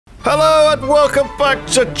Hello and welcome back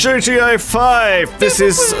to GTA 5. This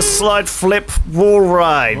is slide flip wall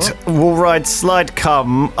ride. What? Wall ride slide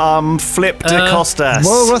come flip de Costas.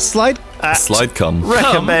 Wall slide? Slide come.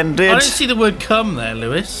 Recommended. I don't see the word come there,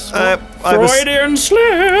 Lewis. Freudian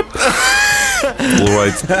slip. All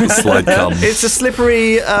right, slide come. It's a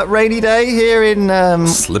slippery, rainy day here in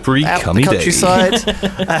Slippery, out cummy the day. countryside,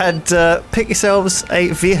 and pick yourselves a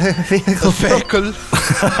vehicle.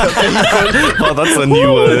 Oh, that's a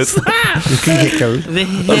new word.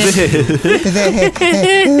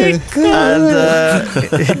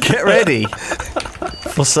 And get ready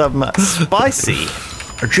for some spicy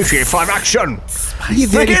GTA 5 action. Are you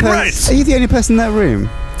the only person in that room?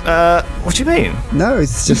 What do you mean? No,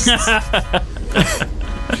 it's just...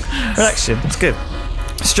 Action. It's good.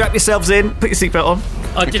 Strap yourselves in. Put your seatbelt on.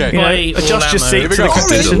 I didn't buy Adjust your seat we to the go.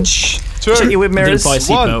 condition. Check your wind mirrors. Didn't buy a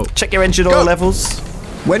seatbelt. Check your engine oil levels.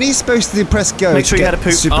 When are you supposed to press go? Make sure you to had a get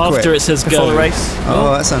poop super After quick? it says Before go. the race.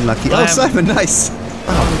 Oh, that's unlucky. Oh, Simon, nice.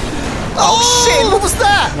 Oh shit! What was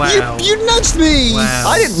that? Wow. You nudged me. Wow.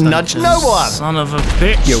 I didn't nudge no one. Son of a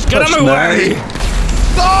bitch. You Get pushed him away. me.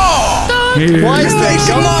 Why is there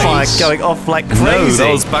gunfire going off like crazy? No,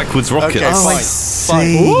 that was backwards rockets. Okay, Oh, I fine.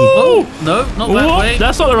 see. Oh, no, not that way.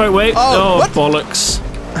 That's not the right way. Oh, what? Bollocks.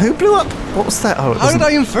 Who blew up? What was that? Oh, it How did wasn't.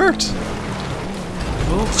 I invert?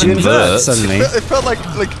 Did you invert Invert? suddenly? It felt like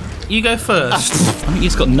You go first. I think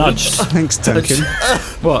he's got nudged. Thanks, Duncan.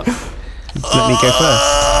 What? Let me go first.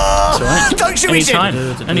 It's alright. Don't shoot me, Anytime.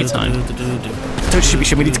 Sjin. Anytime. Don't shoot me,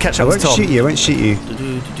 Sjin. We need to catch I up won't with Tom. shoot you. I won't shoot you.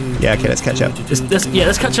 Yeah, okay, let's catch up.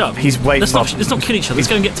 Let's catch up. He's way let's far. not kill each other. Let's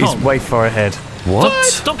go and get Tom. He's way far ahead. What?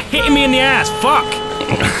 Stop hitting me in the ass. Fuck.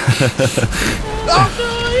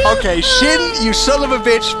 okay, Sjin, you son of a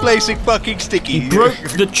bitch, placing fucking sticky. Broke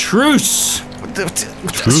the truce.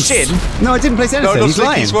 Sjin. No, I didn't place anything. No, He's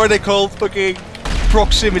lying. stickies. What are they called? Fucking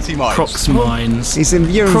proximity mines. Prox mines.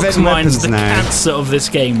 You're Prox inventing mines, weapons the now. cancer of this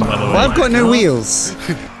game, by the way. Well, I've got no wheels.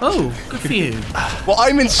 Oh, good for you. Well,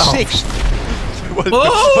 I'm in sixth. What's the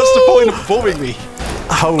Oh! point of performing me?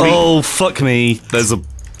 Holy. Oh, fuck me. There's a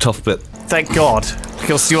tough bit. Thank God.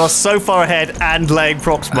 Because you are so far ahead and laying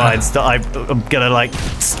prox mines that I'm gonna, like,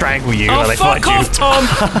 strangle you Oh, when they fuck find off, you. Tom!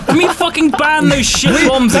 Can we fucking ban those shit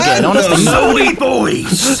bombs again? Honestly, Salty boys!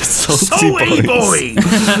 Salty boys!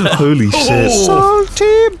 Holy shit.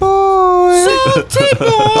 Salty boy. Salty boys!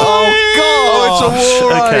 Oh, God! Oh, it's a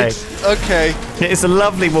wall Okay. ride. Okay. It's a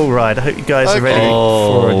lovely wall ride. I hope you guys are Okay. ready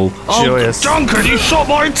Oh. for a joyous... Duncan, you shot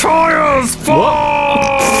my tires!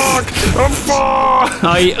 Fuck! Fuck!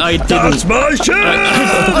 I didn't. my shit!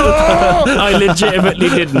 I legitimately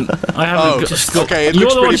didn't. I haven't. Just got, okay, it you're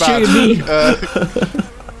looks the one pretty shooting bad.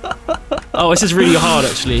 me. Oh, this is really hard,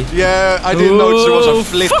 actually. Yeah, I didn't notice there was a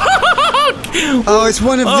flip. Oh, it's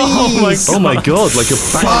one of Oh these. Oh my god, like a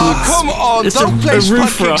Oh, backwards... come on! It's Don't a place roof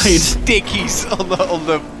fucking ride. stickies on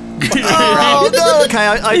the. Oh, no, okay,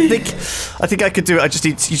 I think I could do it.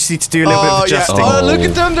 You just need to do a little bit of adjusting. Yeah. Oh, Oh. look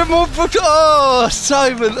at them! They're more. Oh,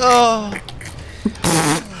 Simon! Oh,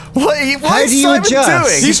 What How is do you Simon adjust?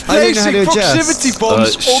 doing? he's I don't know how placing to adjust. proximity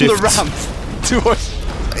bombs on the shift. ramp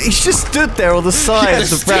towards. He's just stood there on the side of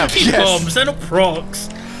the ramp. Sticky bombs, they're not procs.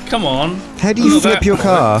 Come on. How do you flip your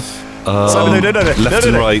car? Simon, no. Left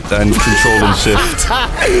and right and control and shift.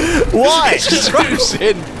 Why? Just drives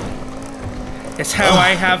in. That's how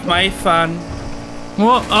I have my fun.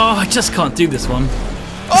 What? Oh, I just can't do this one.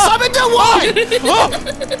 Simon, no, why?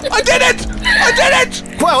 I did it! I did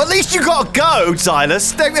it! Well, at least you got to go,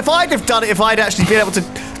 Silas. If I'd have done it, if I'd actually been able to...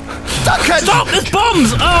 Duncan! Stop! There's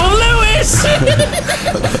bombs! Oh, Lewis!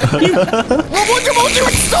 What do you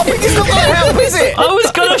want stopping? It's not going to help, is it? I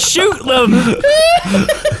was gonna shoot them.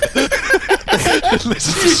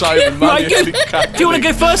 Listen to Simon, man. Right, you good. can't Do you want to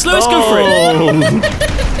go first, Lewis? Go for it.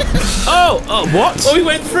 Oh, what? Oh, he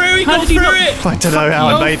went through, he How got did he through not- it! I don't know how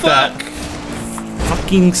I made that.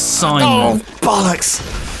 Fucking Simon. Oh, bollocks.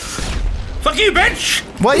 Fuck you, bitch!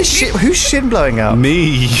 Why is who's Sjin blowing up?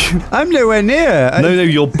 Me. I'm nowhere near. No,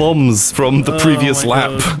 your bombs from the previous my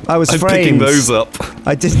lap. God. I was I'm framed. picking those up.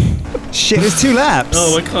 I didn't. Shit, it was 2 laps.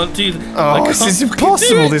 Oh, I can't do that. Oh, this is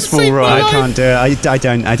impossible, this wall I ride. can't do it. I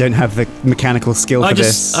don't have the mechanical skill for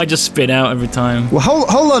this. I just spin out every time. Well,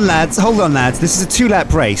 hold on, lads. Hold on, lads. This is a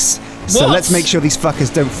 2-lap race. So What? let's make sure these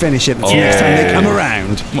fuckers don't finish it the next time they come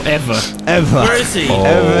around. Whatever. Ever. Where is he?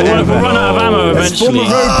 Ever. We'll run out of ammo Let's form a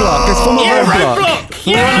eventually. roadblock. Let's form a roadblock. Roadblock!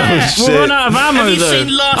 Yeah! We'll run out of ammo Have you though.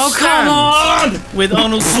 seen Last Oh, come on! With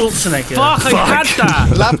Arnold Schwarzenegger? Fuck, I had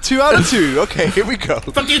that. Lap 2 out of 2. Okay, here we go.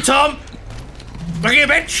 Fuck you, Tom! Fuck you,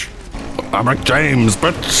 bitch! I'm Rick James,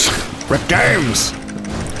 bitch. Rick James.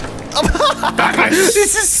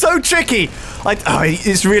 This is so tricky.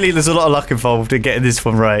 There's a lot of luck involved in getting this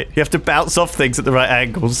one right. You have to bounce off things at the right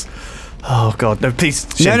angles. Oh god, no, please.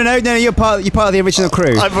 Sjin. No, you're part of the original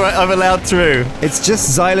crew. I'm allowed through. It's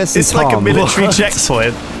just Xylus and It's like a Tom military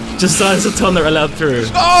checkpoint. Just Silas and Tom that are allowed through.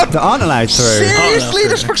 Oh, that aren't allowed through. seriously?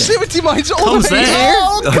 There's proximity mines all Tom's the way there. here?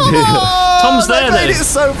 Oh, come on! Tom's there, I made then. it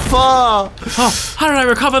so far. Oh, how did I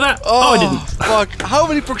recover that? Oh, I didn't. Fuck. How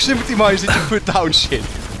many proximity mines did you put down, Sjin?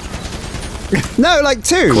 No, like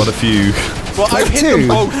 2. Quite a few. Well, I've hit them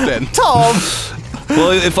both then. Tom!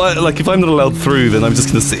 Well, if I'm not allowed through, then I'm just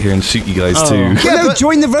gonna sit here and shoot you guys too. Yeah, no,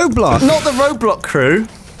 join the roadblock. Not the roadblock crew.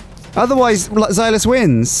 Otherwise, Xylus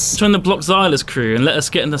wins. Join the Block Xylas crew and let us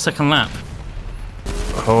get in the second lap.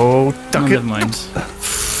 Oh, Oh, duck never it. mind.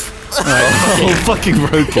 Oh, fucking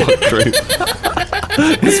roadblock crew.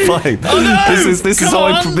 It's fine. Oh, no! This is how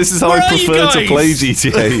I prefer to play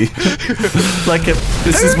GTA.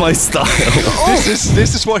 This is my style.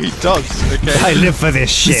 This is what he does, okay? I live for this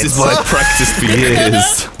shit. This is what I've practiced for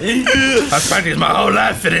years. I've practiced my whole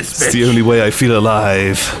life for this It's bitch. the only way I feel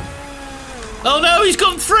alive. Oh no, he's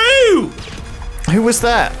gone through! Who was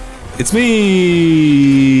that? It's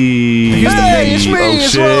me. Hey, it's me Oh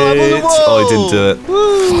as shit! well, I'm on the wall. Oh, I didn't do it.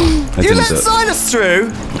 I You didn't let do it. Silas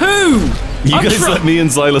through? Who? You guys let me and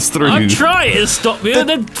Xylus through. I'm trying to stop you, and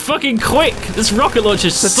they're fucking quick. This rocket launcher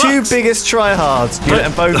The sucks. two biggest tryhards. You let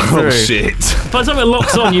them both through. Oh shit! By the time it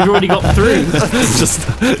locks on, you've already got through. Just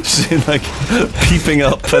shit, like peeping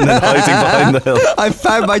up and then hiding behind the hill. I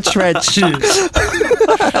found my trench.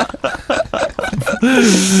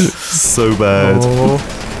 So bad.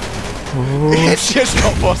 It's just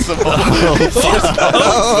not possible.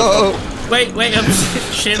 Wait,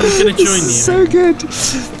 Sjin, I'm gonna join you. So good.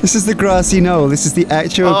 This is the grassy knoll. This is the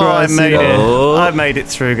actual Oh, I grassy made it. Oh. I made it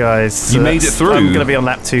through, guys. So You made it that's- through? I'm going to be on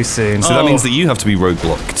lap 2 soon. So that means that you have to be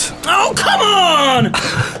roadblocked. Oh, come on!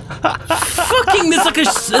 Fucking, there's like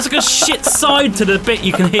a shit side to the bit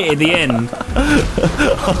you can hit at the end.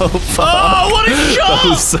 Oh, what a That shot!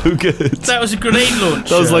 was so good. That was a grenade launcher.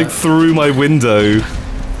 That was like through my window.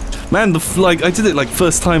 Man, I did it like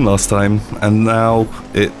first time last time, and now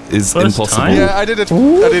it is First impossible. time? Yeah, I did it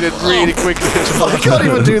really quickly as well. I can't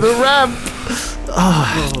even do the ramp.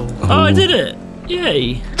 Oh, I did it!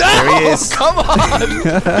 Yay! There he is. Come on!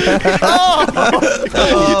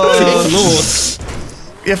 Oh lord!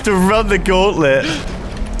 You have to run the gauntlet.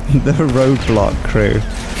 The roadblock crew.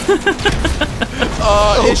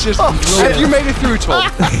 It's just. Have you made it through, Tom?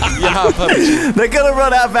 You have, haven't you? They're going to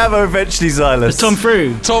run out of ammo eventually, Xylus. Is Tom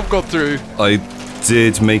through? Tom got through. I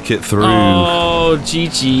did make it through. Oh,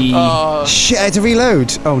 GG. Shit, I had to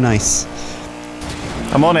reload. Oh, nice.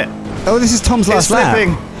 I'm on it. Oh, this is Tom's It's last lap.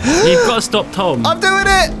 flipping. You've got to stop Tom. I'm doing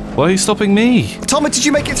it. Why are you stopping me? Tom, did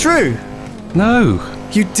you make it through? No.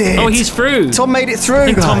 You did. Oh, he's through. Tom made it through, I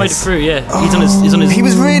think guys. Tom made it through, yeah. He's on his... He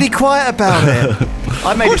was really quiet about it.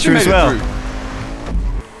 I made it through as well.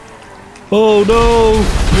 Oh no.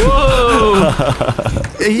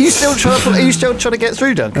 Whoa! Are you still trying to get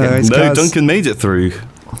through, Duncan? His No, car's, Duncan made it through.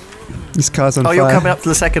 His car's on Oh, fire. you're coming up to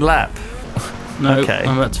the second lap. No, Okay.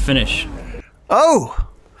 I'm about to finish. Oh!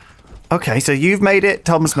 Okay, so you've made it,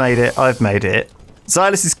 Tom's made it, I've made it.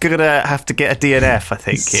 Xylus is gonna have to get a DNF, I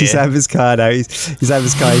think. He's Here. out of his car now. He's out of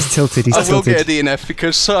his car. He's tilted. He's I will tilted. get a DNF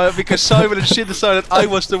because Simon and Sjin decided I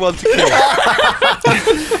was the one to kill.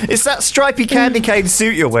 It's that stripy candy cane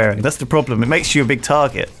suit you're wearing. That's the problem. It makes you a big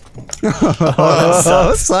target.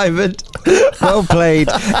 Oh, Simon. Well played.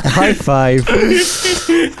 High five.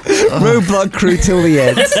 Roadblock crew till the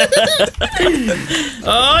end.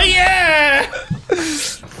 Oh yeah!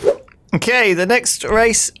 Okay, the next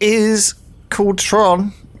race is called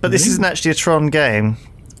Tron, but this isn't actually a Tron game.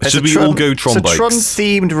 It's Should a we all go Tron It's a bikes?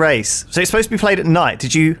 Tron-themed race. So it's supposed to be played at night.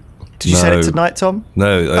 Did you set it No. to night, Tom?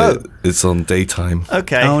 No, it's on daytime.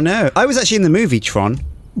 Okay. Oh no. I was actually in the movie Tron.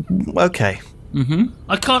 Okay.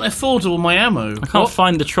 I can't afford all my ammo. I can't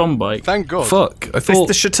find the Tron bike. Thank God. Fuck, I It's thought...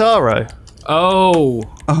 the Shitaro. Oh.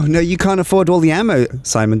 Oh no, you can't afford all the ammo,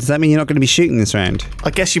 Simon. Does that mean you're not going to be shooting this round? I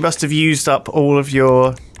guess you must have used up all of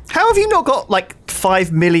your... How have you not got, like,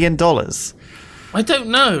 $5 million? I don't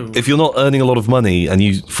know. If you're not earning a lot of money and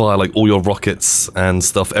you fire like all your rockets and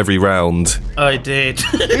stuff every round, I did.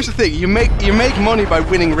 Here's the thing: you make money by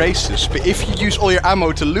winning races, but if you use all your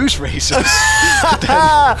ammo to lose races,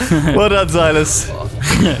 Well done, Xylus.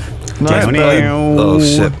 Nice burn. oh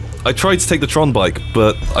shit! I tried to take the Tron bike,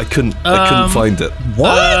 but I couldn't find it.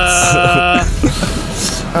 What?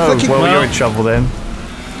 Oh, well, you're in trouble then.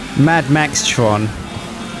 Mad Max Tron.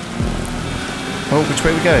 Well, which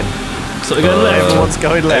way are we going? So we're going left. Everyone's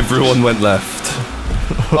going left. Everyone went left.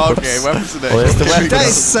 okay, weapons today. Well, there's the weapons. That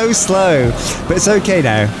is so slow, but it's okay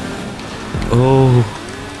now.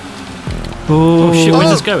 Oh shit, where's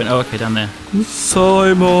this going? Oh, okay, down there.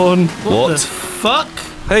 Simon. What the fuck?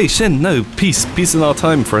 Hey, Sjin, no, peace in our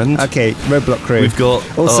time, friend. Okay, roadblock crew. We've got...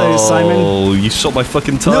 Also, Simon. Oh, you shot my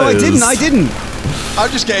fucking tires. No, I didn't. I'm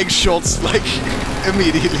just getting shots, like,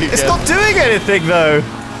 immediately. It's again. not doing anything though.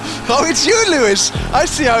 Oh, it's you, Lewis. I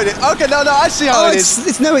see how it is. Okay, no, I see how it is.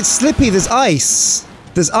 It's slippy. There's ice.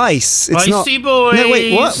 It's Icy not. boys. No,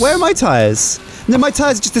 wait, what? Where are my tires? No, my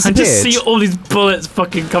tires just I disappeared. just see all these bullets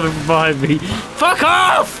fucking coming from behind me. Fuck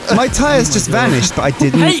off! My tires just vanished, but I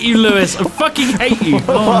didn't. Hate you, Lewis. I fucking hate you.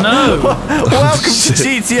 Oh no. Welcome to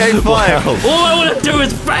GTA 5. Wow. All I want to do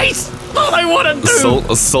is race. All I want to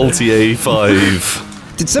do. A salty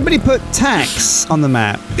A5. Did somebody put tacks on the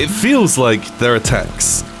map? It feels like there are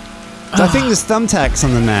attacks. I think there's thumbtacks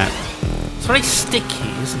on the map. It's very sticky,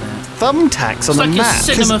 isn't it? Thumbtacks on It's the like a map.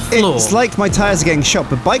 cinema floor. It's like my tires are getting shot,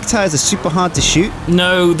 but bike tires are super hard to shoot.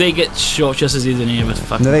 No, they get shot just as easy as any of us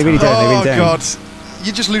fucking. No, they really don't. They Oh really don't. god,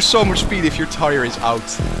 you just lose so much speed if your tire is out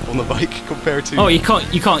on the bike compared to. Oh, you can't.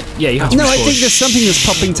 Yeah, you have to. No, I be think sure. there's something that's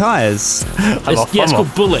popping tires. It's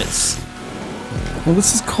called bullets. Well,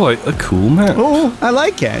 this is quite a cool map. Oh, I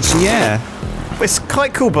like it actually. Yeah. It's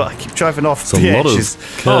quite cool, but I keep driving off It's a the lot edges. of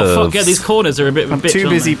curves. Oh fuck yeah, these corners are a bit of a I'm bitch. too aren't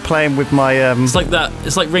busy they? playing with my It's like that.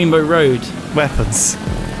 It's like Rainbow Road. weapons.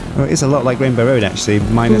 Oh, it is a lot like Rainbow Road actually,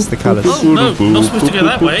 minus the colours. Oh no, not supposed to go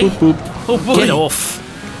that way. Oh boy. Get off.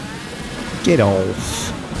 Get off.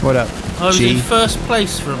 What up? I was G? in first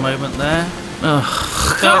place for a moment there.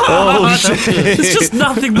 Oh shit! It's just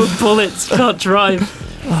nothing but bullets. You can't drive.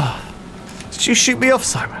 Did you shoot me off,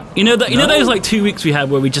 Simon? You know that. You know those like 2 weeks we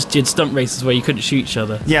had where we just did stunt races where you couldn't shoot each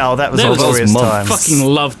other. Yeah, oh, that was That was glorious months. times. Fucking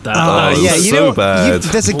loved that. Oh, yeah, you so know, bad.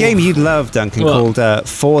 there's a game you'd love, Duncan, What? called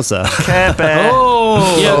Forza. Care Bear.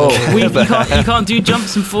 Yeah, you can't do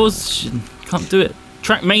jumps and falls. You can't do it.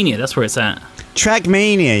 Trackmania, that's where it's at.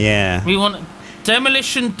 Trackmania, yeah. We want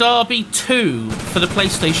Demolition Derby 2 for the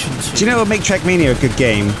PlayStation 2. Do you know what would make Trackmania a good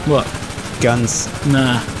game? What? Guns.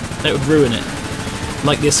 Nah, that would ruin it.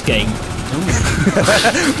 Like this game.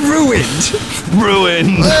 Ruined!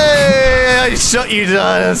 Hey, I shot you,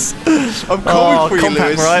 Dinas. I'm coming for you,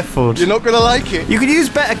 compact Lewis. rifled. You're not gonna like it. You can use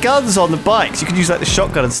better guns on the bikes. You can use like the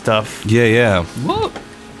shotgun and stuff. Yeah. What?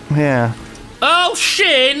 Yeah. Oh,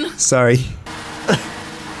 Sjin! Sorry.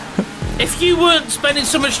 If you weren't spending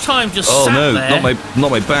so much time just Oh sat no, there... not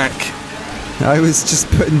my back. I was just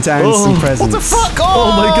putting down some presents. What the fuck?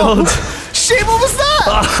 Oh my god. Shit, what was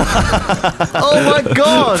that? Oh my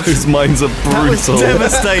god. Those mines are That was brutal.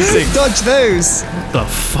 devastating. Dodge those! The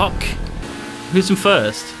fuck? Who's in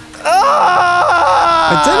first?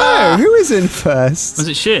 I don't know. Who is in first? Was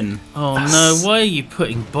it Sjin? Oh no, why are you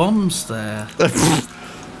putting bombs there?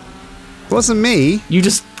 Wasn't me. You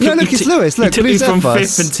just No, look, it's Lewis. You Look, took me Blue's from F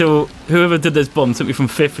us. fifth until whoever did this bomb took me from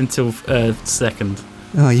fifth until second.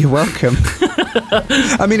 Oh, you're welcome.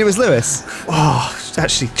 I mean, it was Lewis. Oh,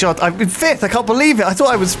 actually, John, I've been fifth. I can't believe it. I thought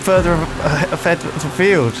I was further ahead of the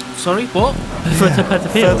field. Sorry, what? Further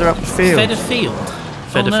Further up the field. Fed a field.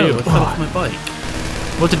 Fed oh, a no, field. I fell off my bike.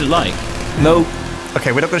 What did it like? No,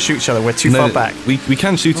 Okay, we're not going to shoot each other. We're too no, far back. We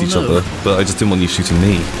can shoot each no. other, but I just didn't want you shooting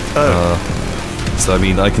me. So I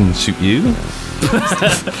mean, I can shoot you.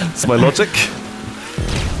 That's my logic.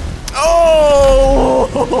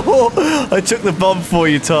 Oh! I took the bomb for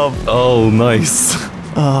you, Tom. Oh, nice.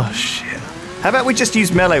 Oh, shit. How about we just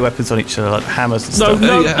use melee weapons on each other, like hammers and No, stuff?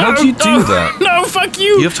 no, Hey, how no, do you do no, that? No, fuck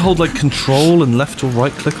you! You have to hold like control and left or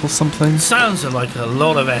right click or something. Sounds like a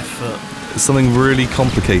lot of effort. It's something really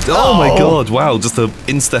complicated. Oh my god! Wow, just a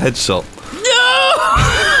insta headshot.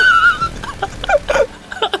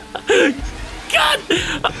 God!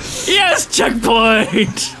 Yes,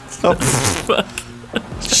 checkpoint!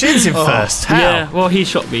 Shin's in first. How? Yeah, well, he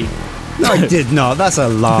shot me. No, I did not. That's a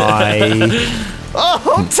lie.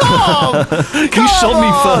 Oh, Tom! You shot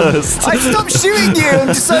me first. I stopped shooting you and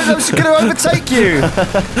decided I was going to overtake you.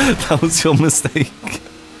 That was your mistake.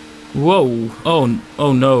 Whoa. Oh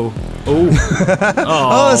no. Oh.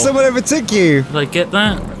 Oh, someone overtook you. Did I get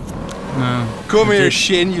that? No. Come here,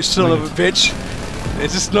 Sjin, you son of a bitch.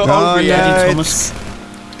 It's just not Oh, over no, yet. it's-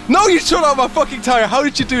 No, you shot out my fucking tire. How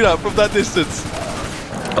did you do that from that distance?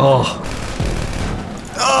 Oh,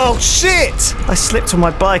 Oh, shit! I slipped on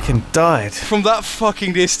my bike and died. From that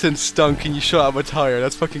fucking distance, Duncan, you shot out my tire.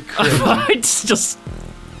 That's fucking crazy. It's just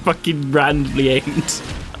fucking randomly aimed.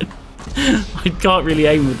 I can't really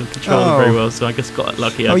aim with the controller Oh. very well, so I just got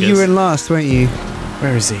lucky, I Oh, guess. you were in last, weren't you?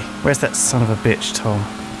 Where is he? Where's that son of a bitch, Tom?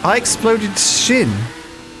 I exploded Shin.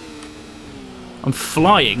 I'm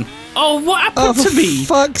flying. Oh, what happened Oh, for to me?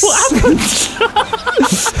 fuck's What happened?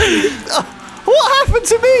 What happened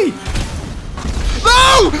to me?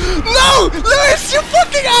 No! Lewis, you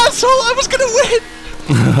fucking asshole! I was gonna win!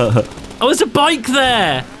 Oh, there's a bike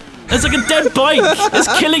there! There's like a dead bike! It's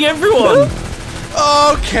killing everyone!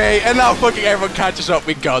 Okay, and now fucking everyone catches up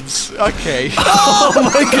with guns. Okay. Oh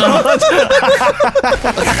my god!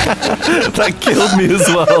 That killed me as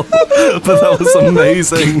well. But that was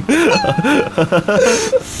amazing.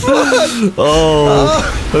 Oh,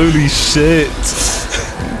 holy shit.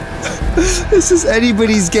 This is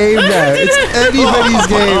anybody's game now. It's anybody's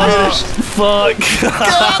game. Fuck.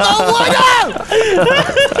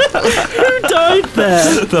 Who died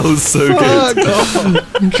there? That was so good. Oh,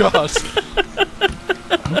 God.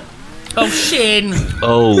 Oh, Sjin.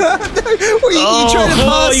 Oh. You trying to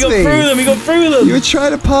pass you got me? through them, you got through them! You were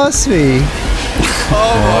trying to pass me.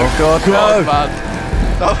 Oh my God, man.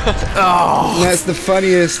 That's the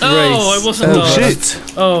funniest race. Oh, I wasn't last.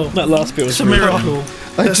 Shit. Oh, that last bit was It's a miracle.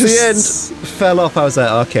 I That's just fell off. I was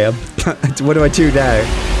like, okay, what do I do now?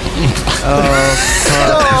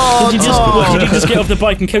 Did you just get off the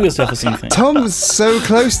bike and kill yourself or something? Tom was so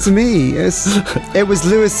close to me. It was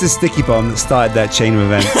Lewis's sticky bomb that started that chain of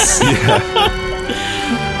events.